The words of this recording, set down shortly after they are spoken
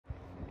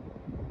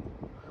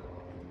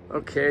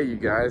Okay, you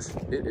guys,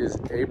 it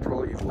is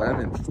April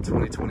 11th,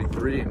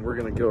 2023, and we're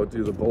gonna go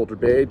do the Boulder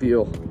Bay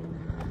deal.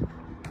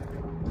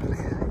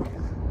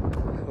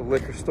 A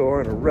liquor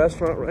store and a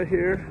restaurant right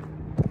here.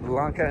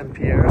 Blanca and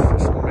Pierre's for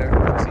some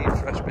American cuisine,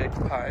 fresh baked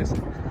pies.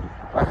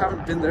 I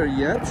haven't been there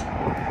yet,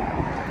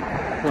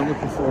 but I'm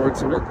looking forward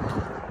to it.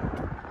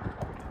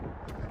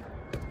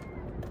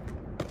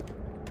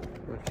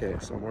 Okay,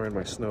 so I'm wearing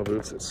my snow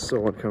boots. It's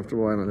so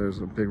uncomfortable. I know there's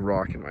a big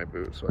rock in my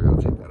boot, so I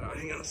gotta take that out.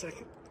 Hang on a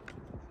second.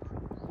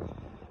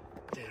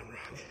 Damn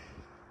rock.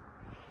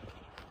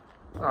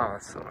 Oh,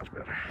 that's so much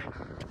better.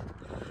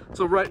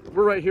 So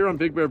we're right here on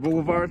Big Bear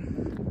Boulevard.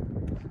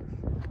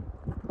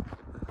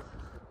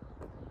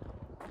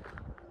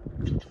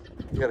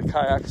 We got a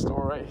kayak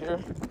store right here.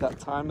 That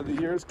time of the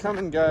year is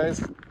coming, guys.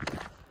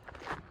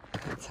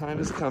 The time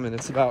is coming.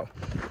 It's about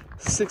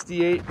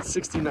 68,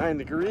 69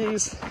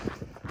 degrees.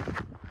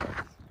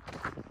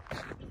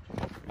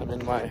 I'm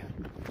in my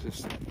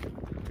just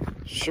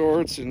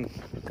shorts and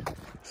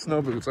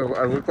snow boots.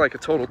 I look like a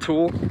total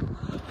tool,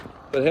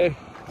 but hey,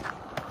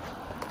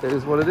 it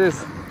is what it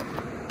is.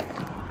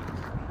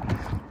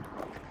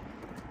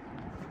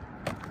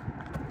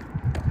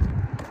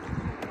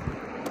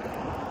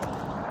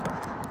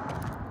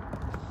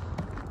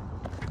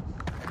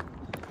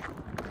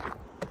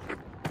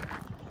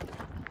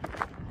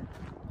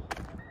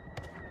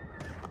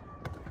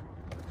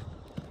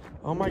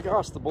 Oh my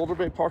gosh, the Boulder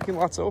Bay parking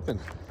lot's open.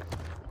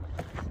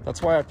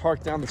 That's why I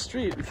parked down the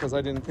street, because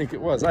I didn't think it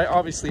was. I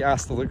obviously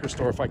asked the liquor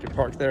store if I could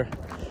park there.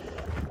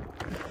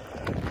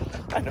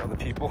 I know the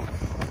people.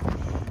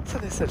 So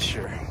they said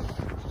sure.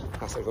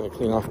 I was like, let me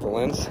clean off the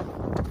lens.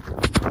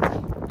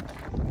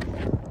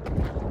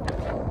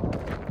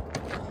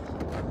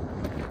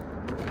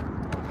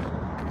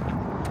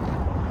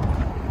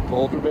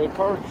 Boulder Bay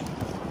Park.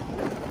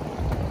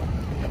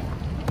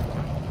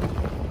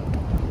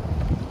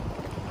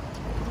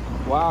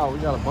 Wow, we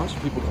got a bunch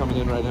of people coming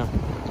in right now.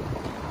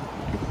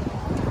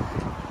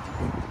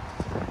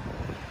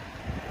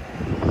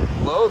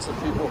 Loads of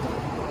people.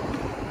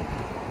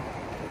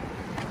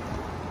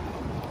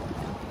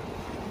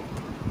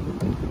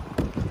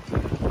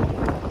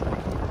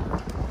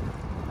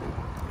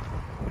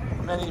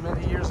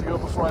 Many years ago,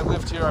 before I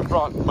lived here, I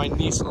brought my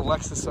niece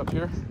Alexis up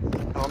here.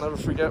 And I'll never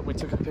forget, we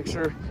took a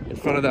picture in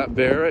front of that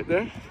bear right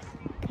there.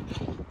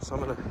 So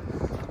I'm gonna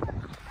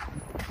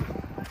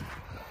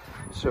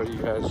show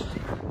you guys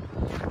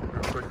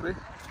real quickly.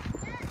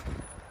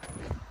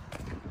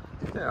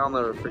 Yeah, I'll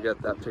never forget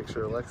that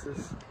picture,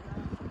 Alexis.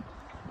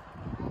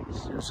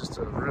 She was just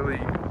a really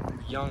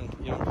young.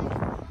 Yeah,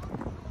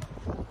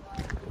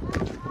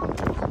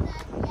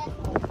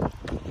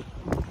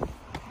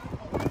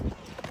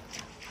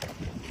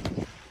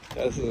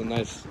 this is a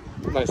nice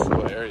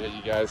little area,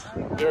 you guys.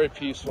 Very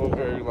peaceful,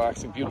 very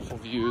relaxing, beautiful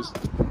views.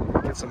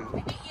 Get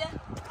some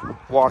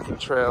walking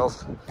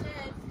trails.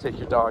 Take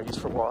your doggies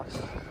for walks.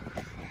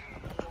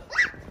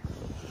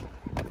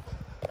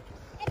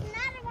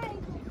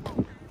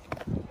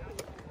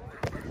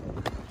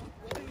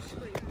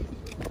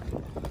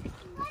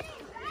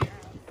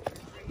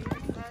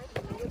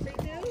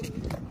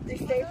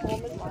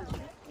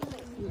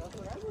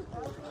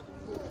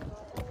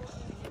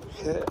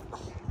 Okay.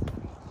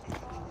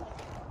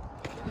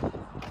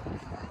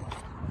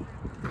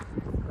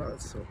 Oh,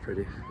 it's so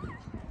pretty.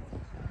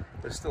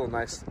 There's still a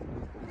nice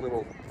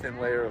little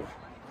thin layer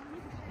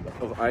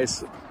of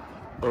ice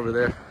over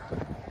there.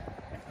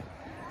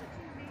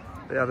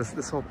 But yeah,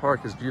 this whole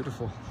park is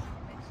beautiful.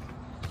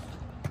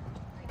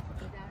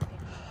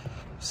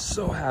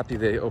 So happy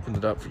they opened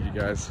it up for you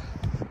guys.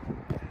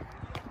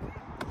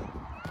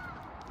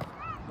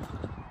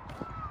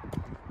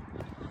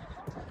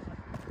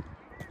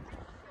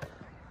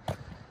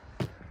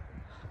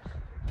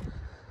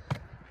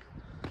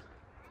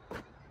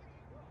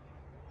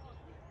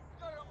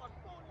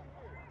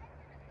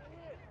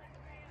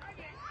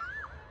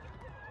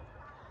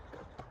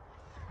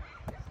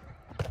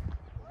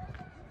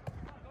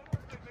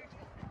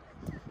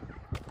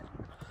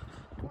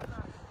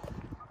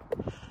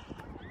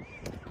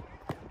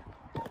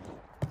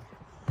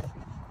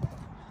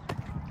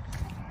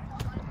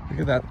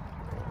 Look at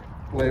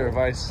that layer of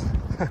ice.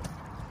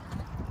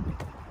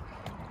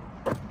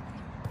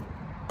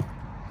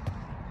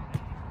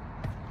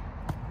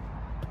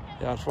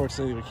 Yeah,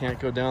 unfortunately we can't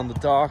go down the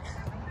dock.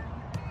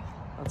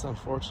 That's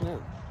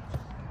unfortunate.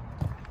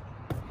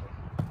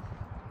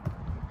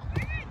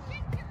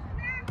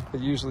 But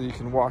usually you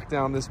can walk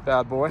down this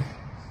bad boy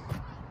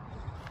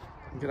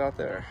and get out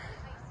there.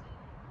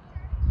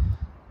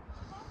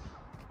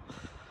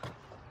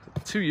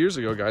 2 years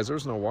ago, guys, there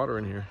was no water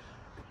in here.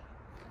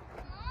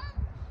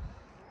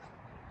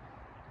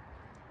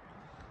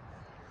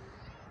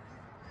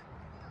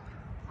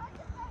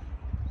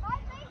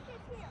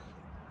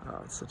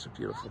 Oh, it's such a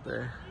beautiful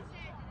day.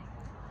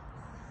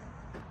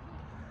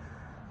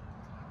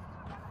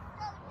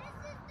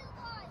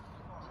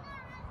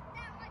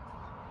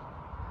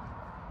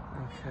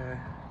 Okay.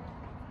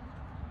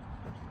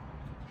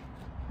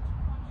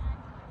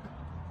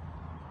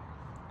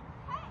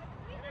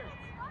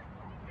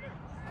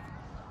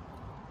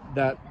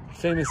 that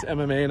famous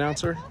MMA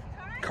announcer,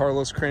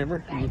 Carlos Kramer,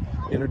 who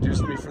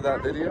introduced me for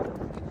that video.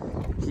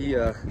 He,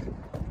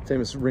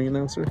 famous ring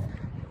announcer.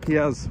 He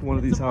has one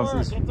of these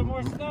houses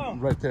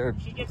right there.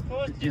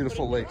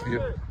 Beautiful lake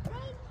view.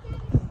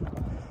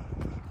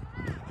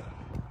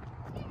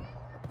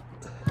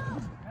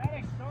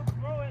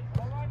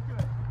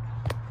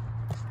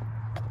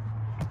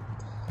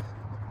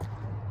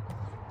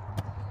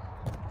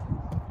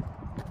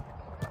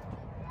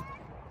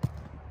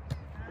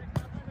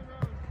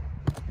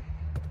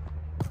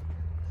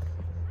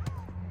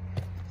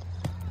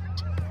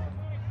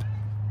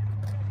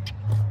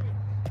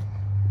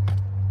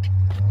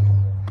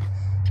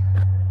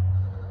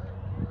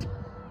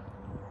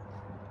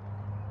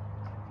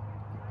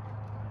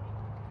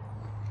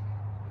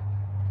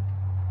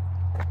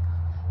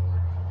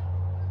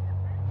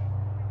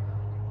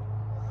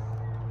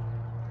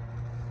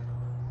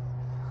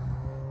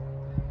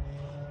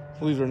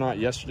 Believe it or not,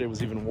 yesterday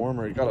was even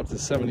warmer. It got up to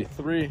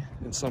 73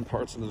 in some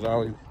parts of the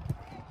valley.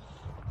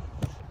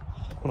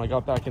 When I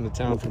got back into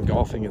town from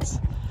golfing, the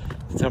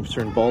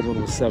temperature in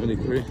Baldwin was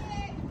 73.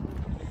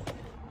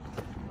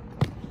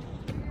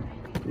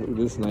 Look at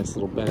this nice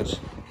little bench.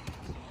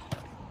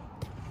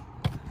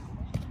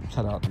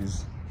 Cut out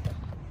these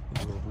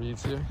little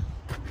reeds here.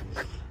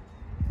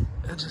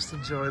 And just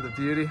enjoy the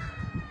beauty.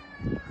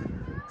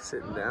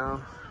 Sitting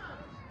down.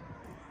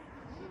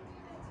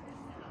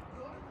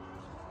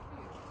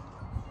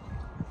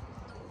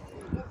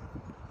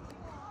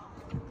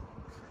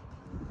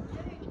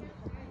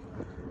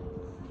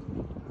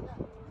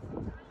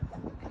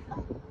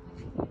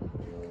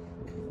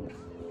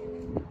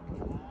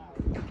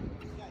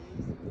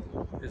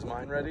 Is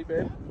mine ready,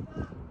 babe?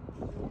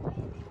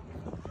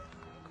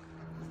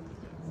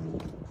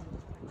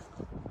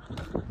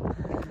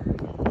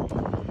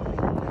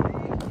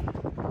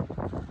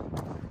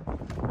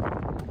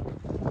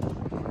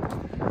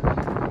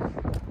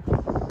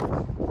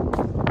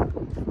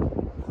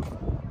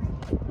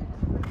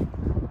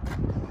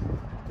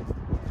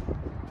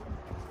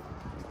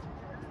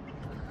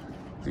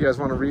 If you guys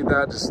want to read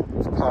that, just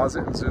pause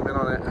it and zoom in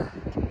on it.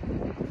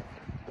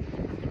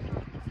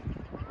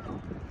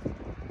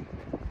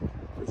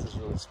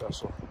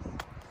 Special.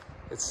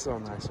 It's so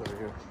nice over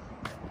here.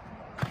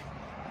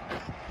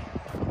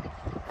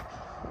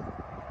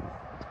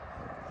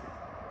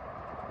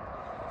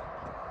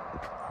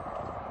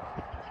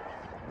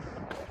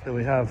 Here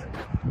we have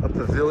a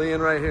pavilion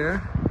right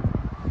here.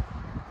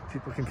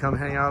 People can come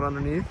hang out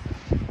underneath.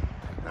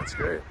 That's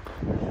great.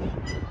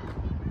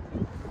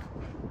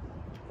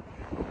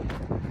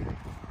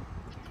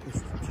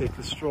 Let's take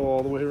the stroll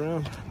all the way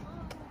around.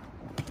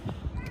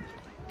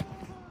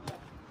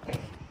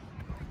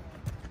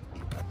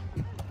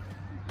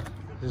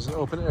 There's an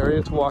open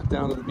area to walk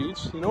down to the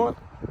beach. You know what?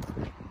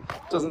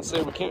 Doesn't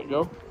say we can't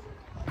go.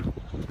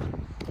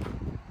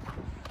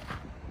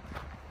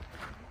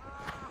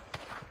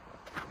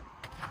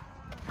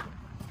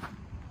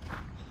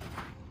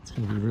 It's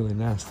gonna be really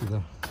nasty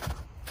though.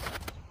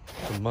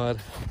 The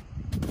mud.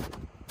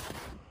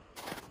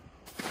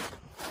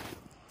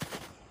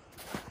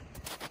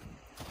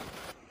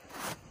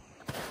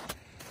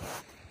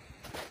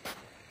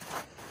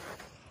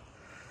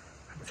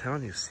 I'm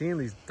telling you, seeing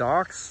these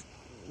docks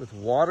with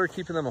water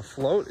keeping them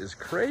afloat is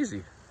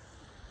crazy.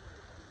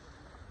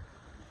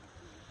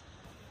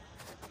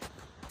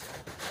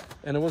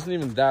 And it wasn't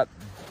even that,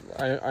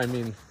 I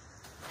mean,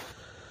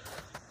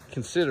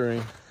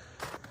 considering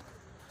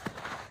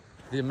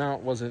the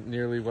amount wasn't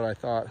nearly what I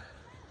thought.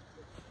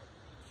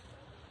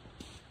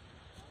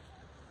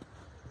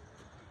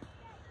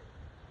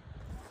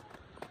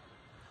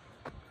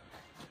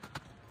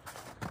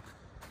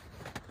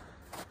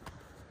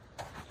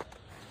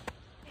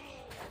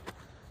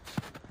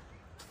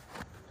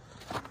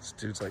 This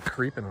dude's like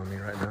creeping on me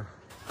right now.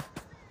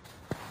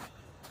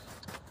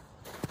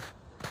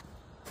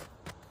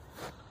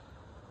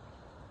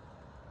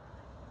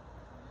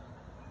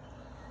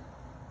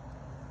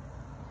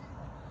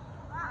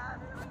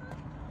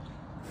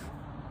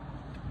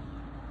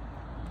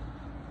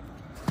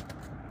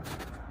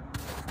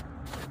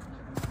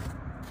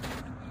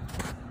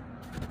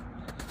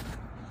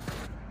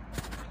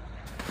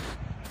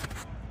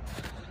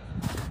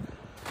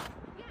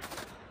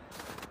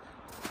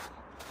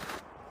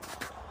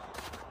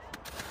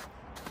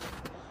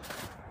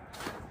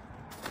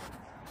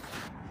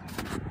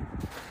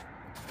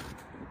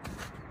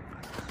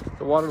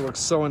 The water looks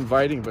so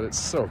inviting, but it's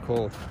so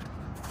cold.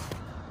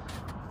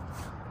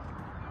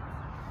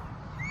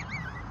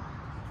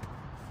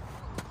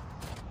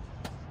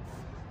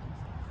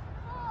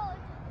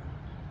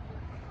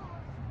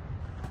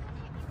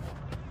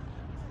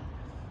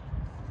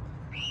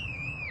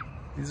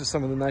 These are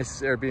some of the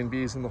nicest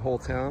Airbnbs in the whole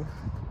town.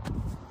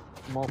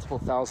 Multiple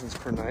thousands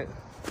per night,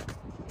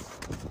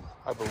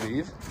 I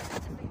believe.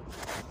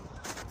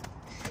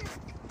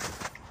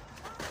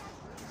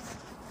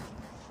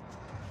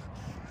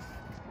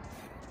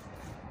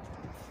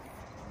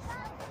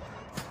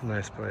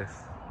 Nice place.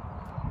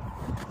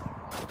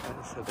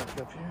 Let's head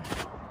back up here.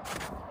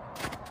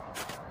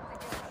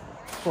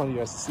 I want you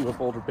guys to see what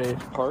Boulder Bay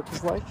Park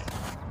is like.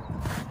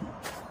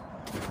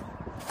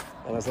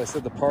 And as I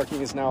said, the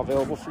parking is now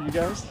available for you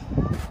guys.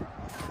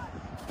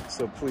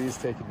 So please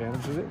take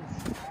advantage of it.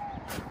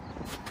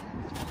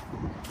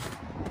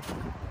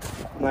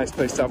 Nice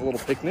place to have a little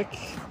picnic.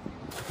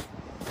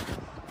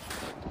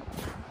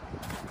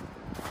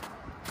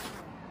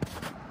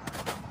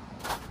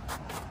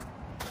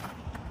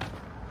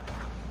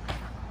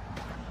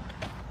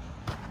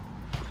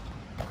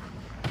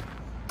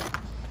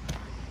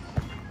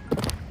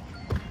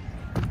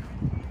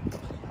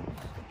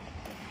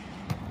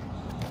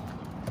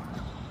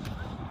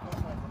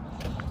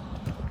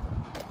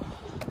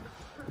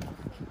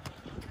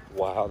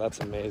 Wow, that's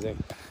amazing.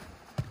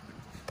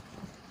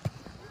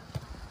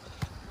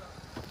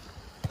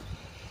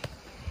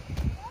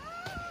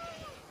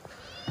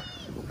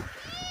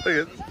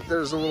 Look at,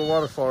 there's a little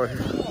waterfall right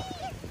here.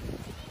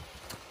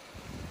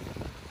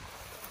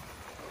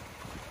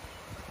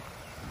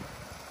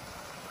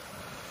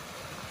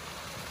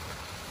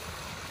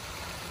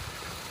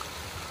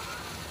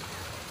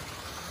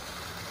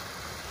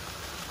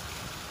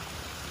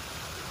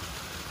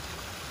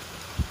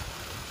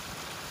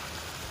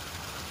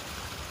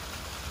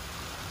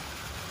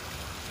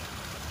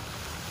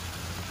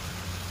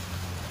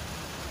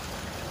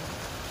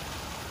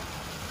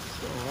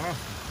 So awesome.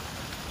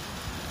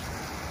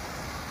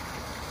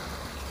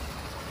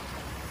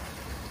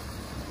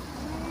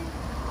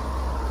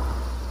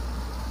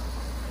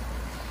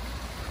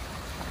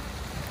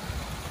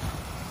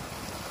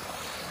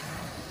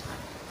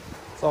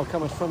 It's all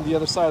coming from the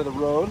other side of the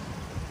road.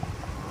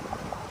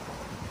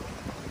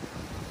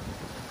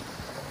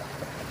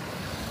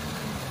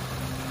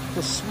 It's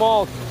a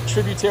small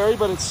tributary,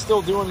 but it's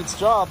still doing its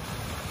job.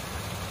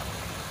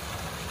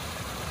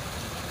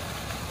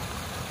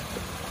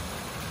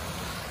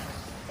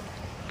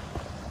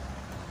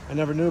 I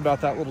never knew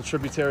about that little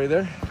tributary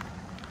there.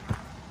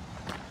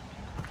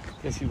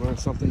 Guess you learn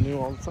something new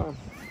all the time.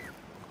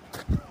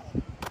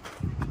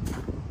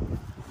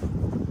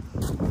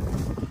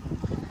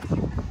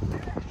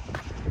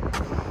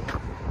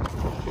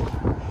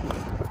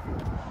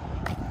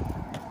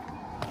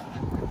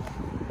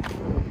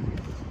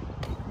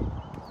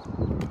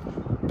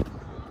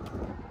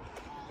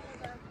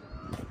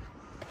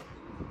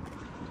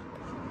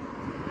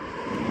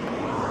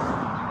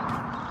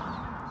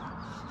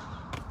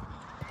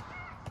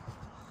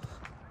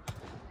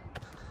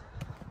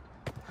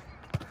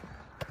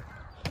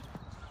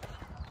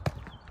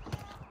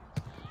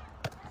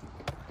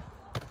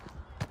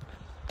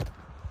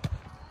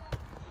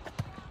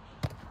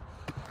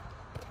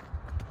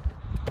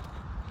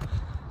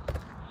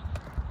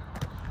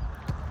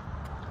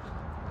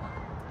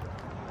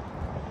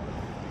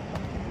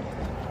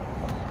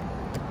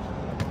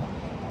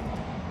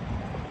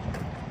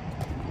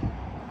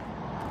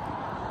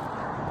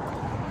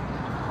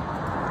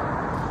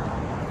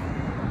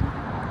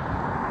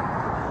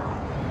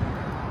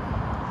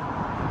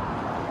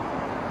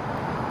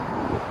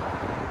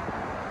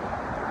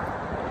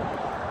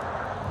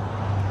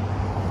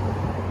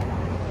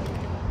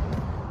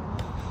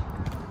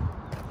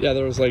 Yeah,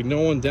 there was like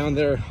no one down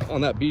there on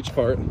that beach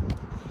part.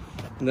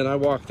 And then I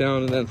walked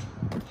down and then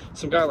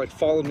some guy like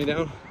followed me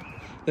down,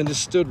 then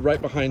just stood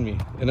right behind me.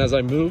 And as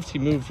I moved, he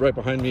moved right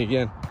behind me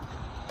again.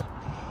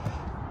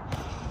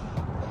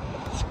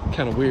 It's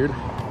kind of weird.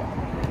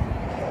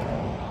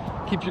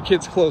 Keep your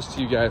kids close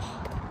to you guys.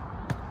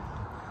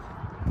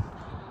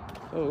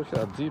 Oh, look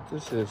how deep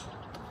this is.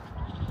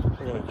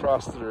 We're gonna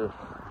cross through.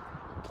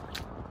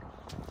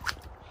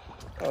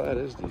 Oh, that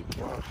is deep.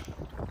 Wow.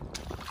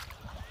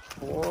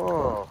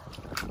 Whoa.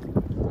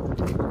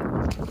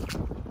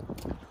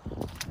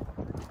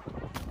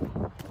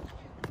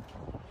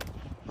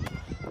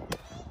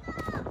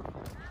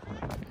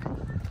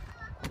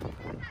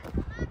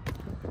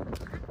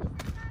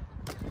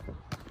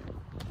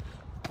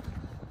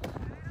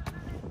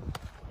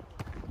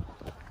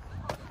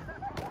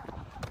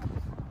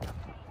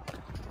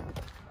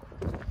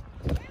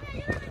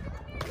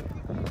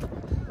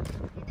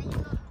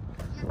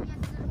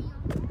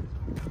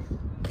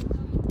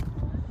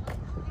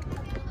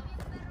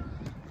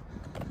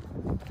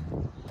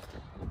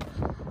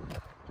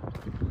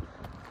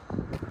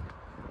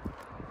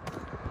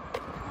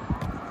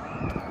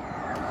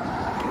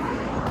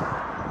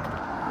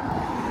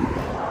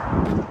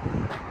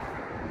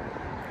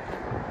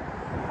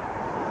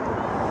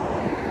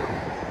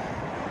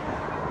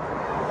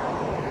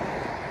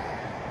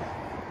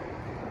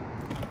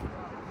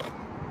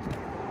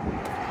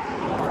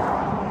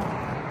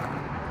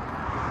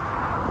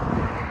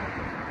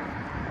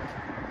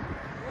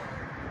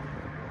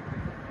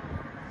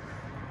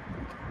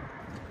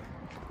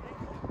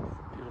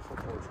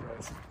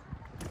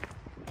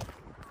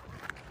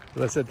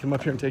 As I said, come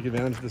up here and take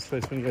advantage of this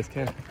place when you guys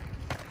can.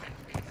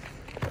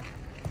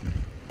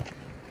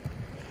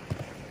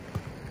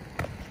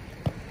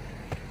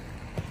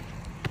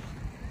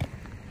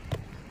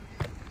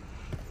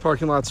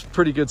 Parking lot's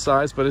pretty good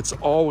size, but it's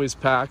always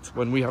packed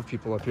when we have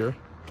people up here.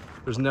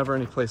 There's never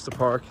any place to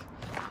park,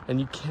 and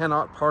you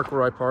cannot park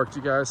where I parked,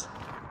 you guys.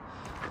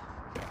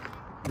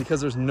 because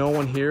there's no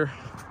one here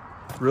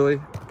really,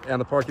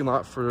 and the parking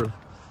lot for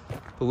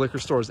the liquor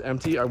store is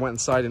empty, I went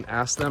inside and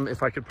asked them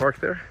if I could park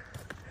there,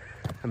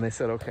 and they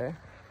said okay.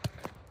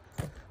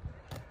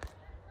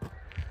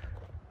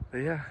 But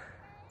yeah,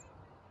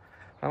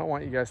 I don't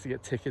want you guys to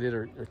get ticketed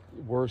or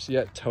worse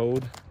yet,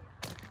 towed.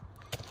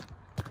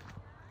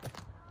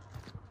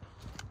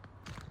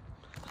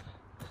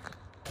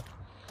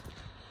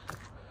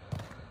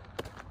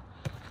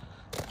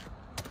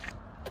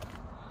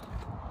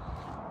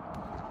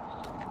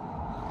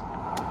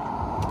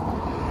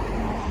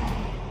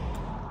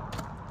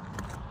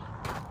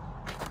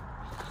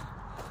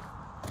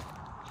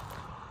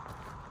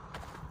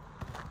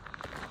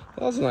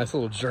 That was a nice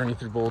little journey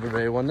through Boulder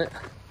Bay, wasn't it?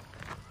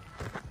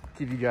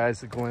 Give you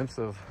guys a glimpse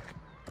of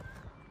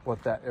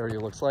what that area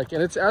looks like.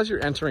 And it's as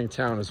you're entering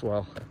town as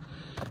well.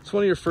 It's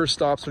one of your first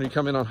stops when you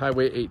come in on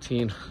Highway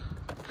 18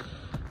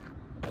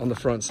 on the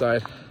front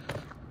side.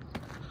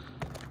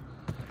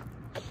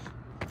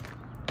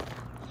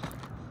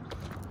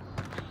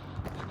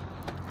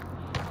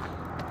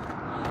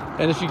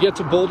 And if you get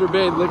to Boulder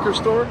Bay Liquor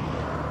Store,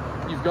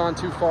 you've gone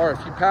too far.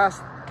 If you pass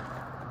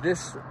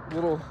this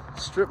little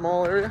strip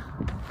mall area,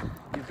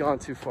 you've gone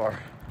too far.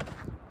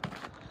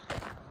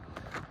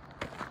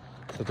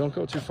 So don't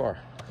go too far.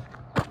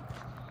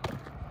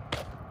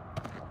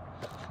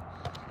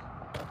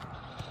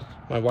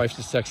 My wife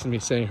just texted me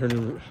saying her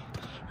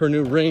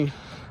new ring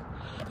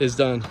is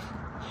done.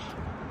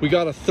 We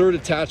got a third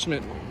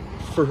attachment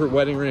for her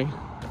wedding ring,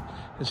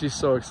 and she's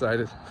so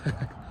excited.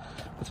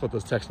 That's what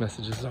those text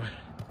messages are.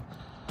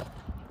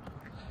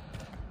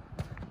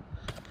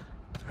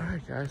 All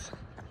right, guys.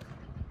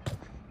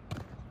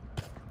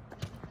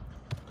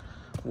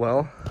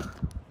 Well,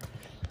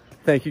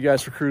 thank you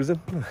guys for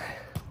cruising.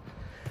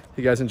 If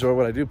you guys enjoy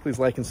what I do, please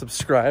like and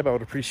subscribe. I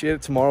would appreciate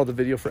it. Tomorrow, the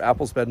video for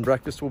Apple's Bed and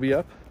Breakfast will be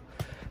up.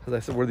 As I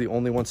said, we're the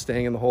only ones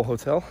staying in the whole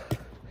hotel.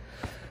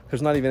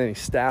 There's not even any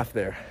staff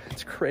there.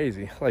 It's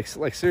crazy.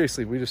 Like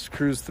seriously, we just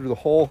cruised through the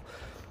whole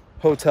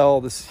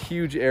hotel, this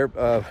huge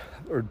or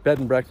bed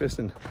and breakfast,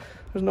 and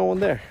there's no one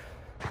there.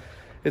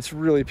 It's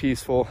really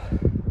peaceful.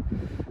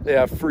 They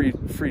have free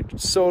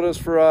sodas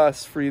for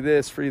us, free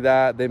this, free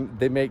that.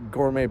 They make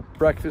gourmet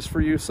breakfast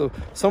for you. So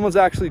someone's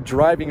actually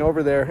driving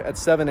over there at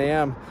 7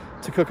 a.m.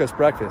 to cook us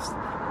breakfast.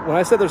 When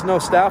I said there's no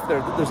staff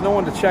there, there's no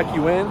one to check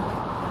you in.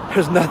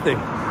 There's nothing.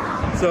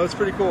 So it's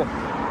pretty cool.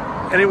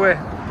 Anyway,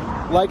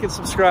 like and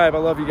subscribe. I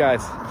love you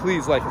guys.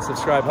 Please like and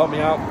subscribe. Help me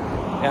out.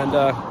 And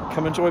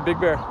come enjoy Big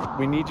Bear.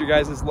 We need your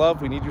guys'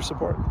 love. We need your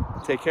support.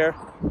 Take care.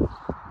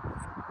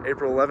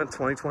 April 11th,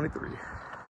 2023.